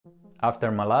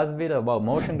After my last video about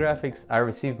motion graphics, I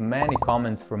received many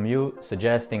comments from you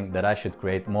suggesting that I should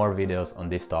create more videos on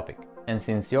this topic. And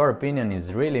since your opinion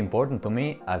is really important to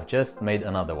me, I've just made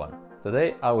another one.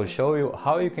 Today I will show you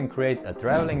how you can create a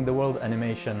traveling the world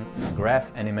animation, a graph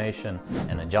animation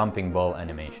and a jumping ball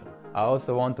animation. I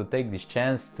also want to take this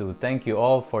chance to thank you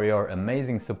all for your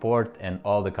amazing support and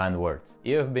all the kind words.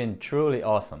 You have been truly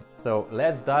awesome. So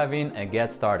let's dive in and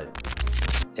get started.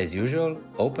 As usual,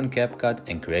 open CapCut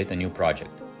and create a new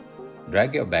project.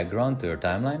 Drag your background to your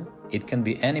timeline. It can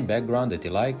be any background that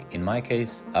you like. In my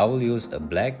case, I will use a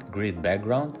black grid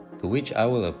background to which I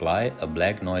will apply a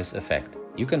black noise effect.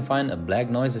 You can find a black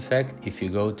noise effect if you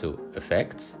go to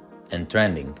Effects and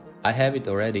Trending. I have it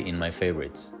already in my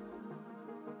favorites.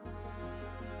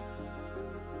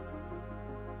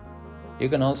 You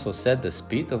can also set the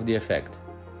speed of the effect.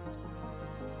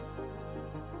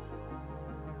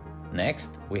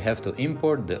 Next, we have to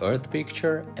import the Earth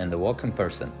picture and the walking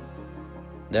person.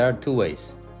 There are two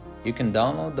ways. You can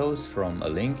download those from a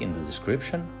link in the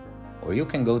description, or you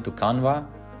can go to Canva,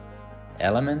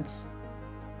 Elements,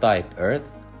 type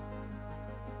Earth,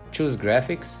 choose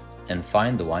Graphics and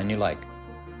find the one you like.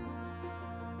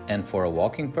 And for a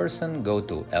walking person, go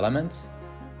to Elements,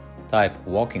 type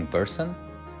Walking Person,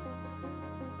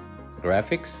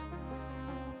 Graphics,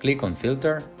 click on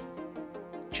Filter,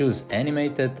 choose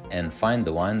Animated and find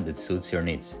the one that suits your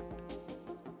needs.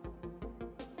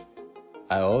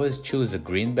 I always choose a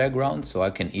green background so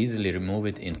I can easily remove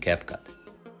it in CapCut.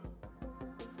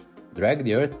 Drag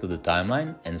the Earth to the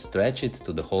timeline and stretch it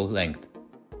to the whole length.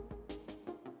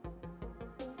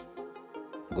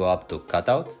 Go up to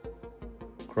Cutout,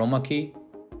 Chroma Key,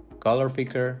 Color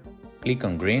Picker, click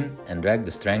on Green and drag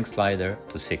the Strength slider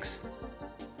to 6.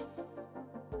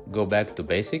 Go back to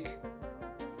Basic,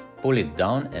 pull it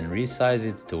down and resize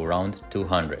it to around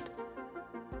 200.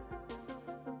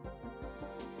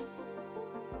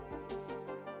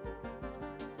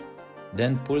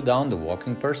 Then pull down the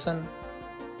walking person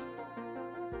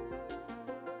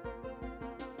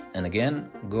and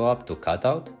again go up to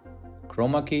Cutout,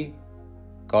 Chroma Key,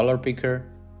 Color Picker,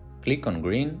 click on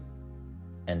Green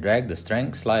and drag the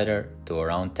Strength slider to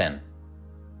around 10.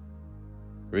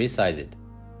 Resize it.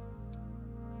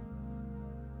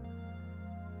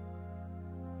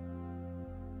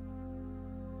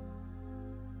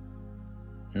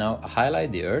 Now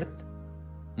highlight the Earth,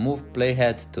 move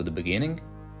playhead to the beginning,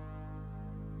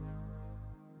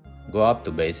 go up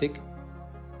to Basic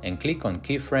and click on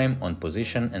Keyframe on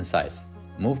Position and Size.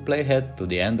 Move playhead to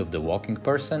the end of the walking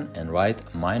person and write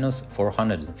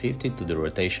 -450 to the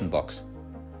rotation box.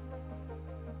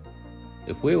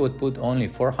 If we would put only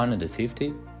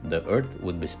 450, the Earth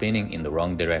would be spinning in the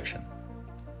wrong direction.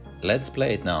 Let's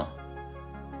play it now.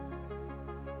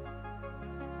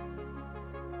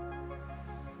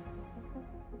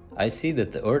 I see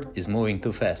that the Earth is moving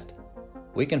too fast.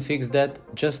 We can fix that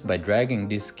just by dragging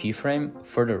this keyframe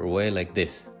further away like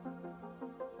this.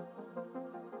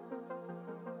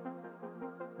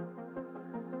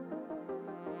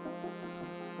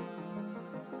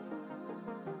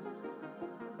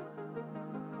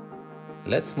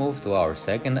 Let's move to our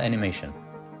second animation.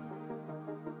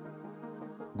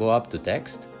 Go up to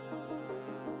Text,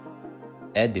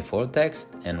 add default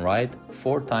text and write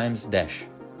 4 times dash.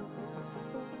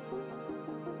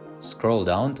 Scroll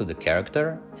down to the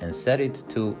character and set it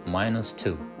to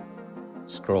 -2.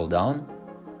 Scroll down,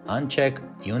 uncheck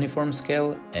Uniform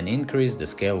Scale and increase the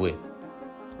scale width.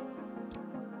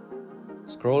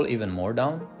 Scroll even more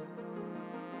down,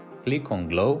 click on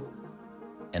Glow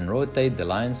and rotate the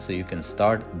lines so you can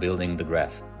start building the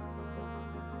graph.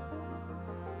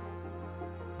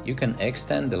 You can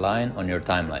extend the line on your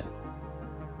timeline.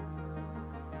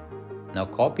 Now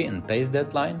copy and paste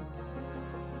that line,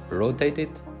 rotate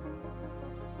it,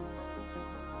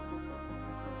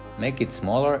 make it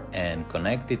smaller and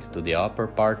connect it to the upper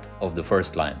part of the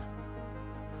first line.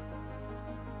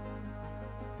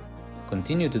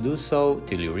 Continue to do so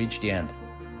till you reach the end.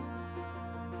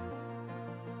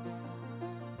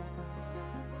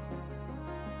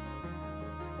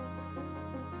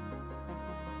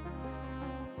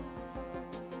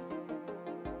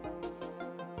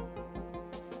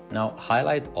 Now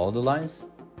highlight all the lines,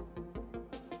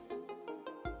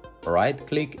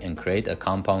 right-click and create a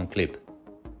compound clip.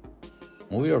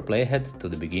 Move your playhead to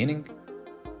the beginning,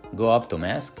 go up to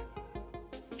Mask,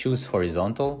 choose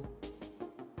Horizontal,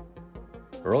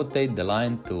 rotate the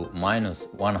line to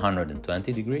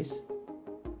 -120 degrees,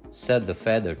 set the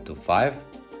feather to 5,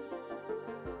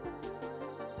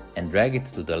 and drag it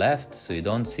to the left so you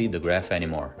don't see the graph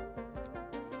anymore.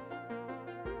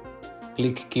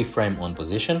 Click Keyframe on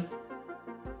Position,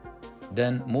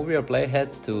 Then move your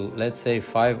playhead to, let's say,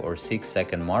 5 or 6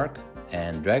 second mark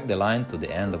and drag the line to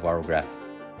the end of our graph.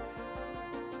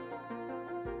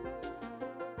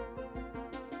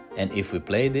 And if we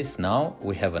play this now,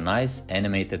 we have a nice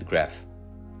animated graph.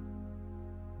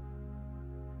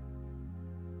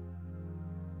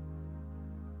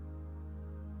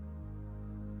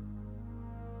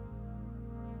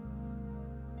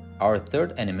 Our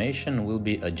third animation will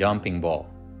be a jumping ball.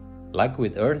 Like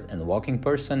with Earth and Walking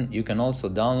Person, you can also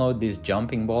download this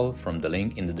jumping ball from the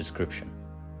link in the description.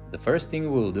 The first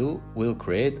thing we'll do, we'll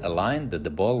create a line that the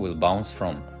ball will bounce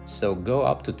from. So go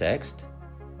up to text,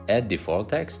 add default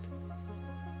text,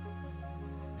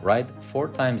 write 4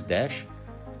 times dash,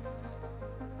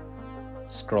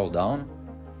 scroll down,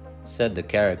 set the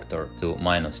character to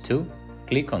 -2,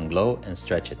 click on glow and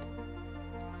stretch it.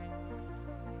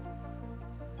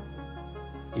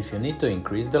 If you need to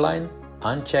increase the line,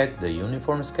 uncheck the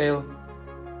uniform scale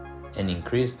and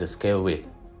increase the scale width.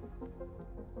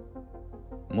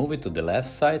 Move it to the left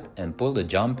side and pull the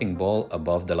jumping ball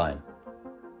above the line.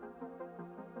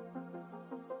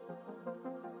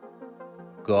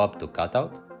 Go up to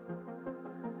cutout,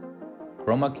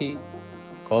 chroma key,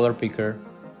 color picker,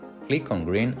 click on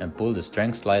green and pull the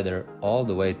strength slider all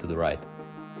the way to the right.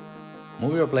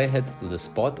 Move your playhead to the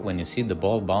spot when you see the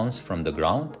ball bounce from the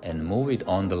ground and move it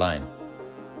on the line.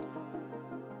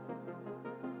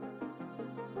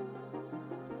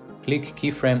 Click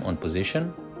keyframe on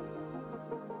position,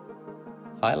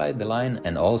 highlight the line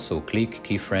and also click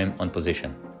keyframe on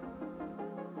position.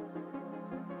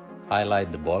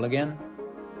 Highlight the ball again,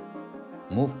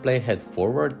 move playhead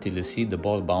forward till you see the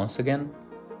ball bounce again.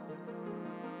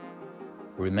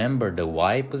 Remember the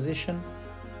Y position,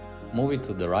 move it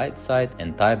to the right side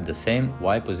and type the same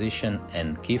Y position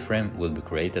and keyframe will be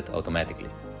created automatically.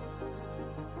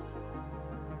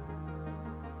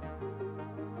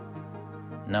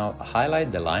 Now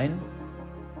highlight the line,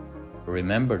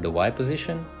 remember the Y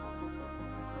position,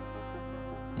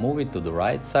 move it to the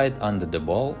right side under the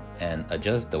ball and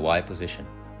adjust the Y position.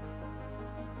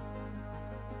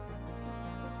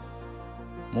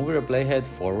 Move your playhead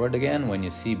forward again when you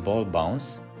see ball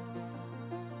bounce,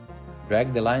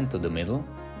 drag the line to the middle,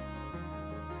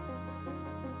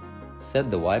 set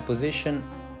the Y position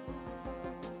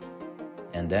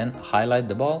and then highlight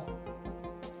the ball,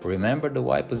 remember the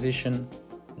Y position,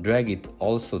 drag it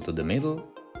also to the middle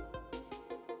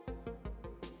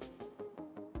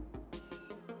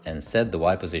and set the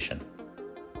Y position.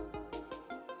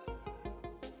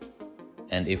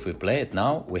 And if we play it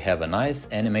now, we have a nice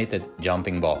animated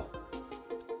jumping ball.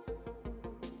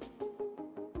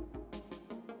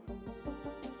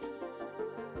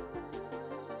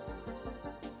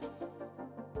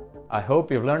 I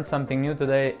hope you've learned something new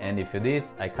today, and if you did,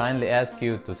 I kindly ask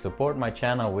you to support my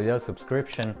channel with your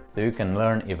subscription so you can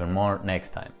learn even more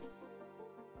next time.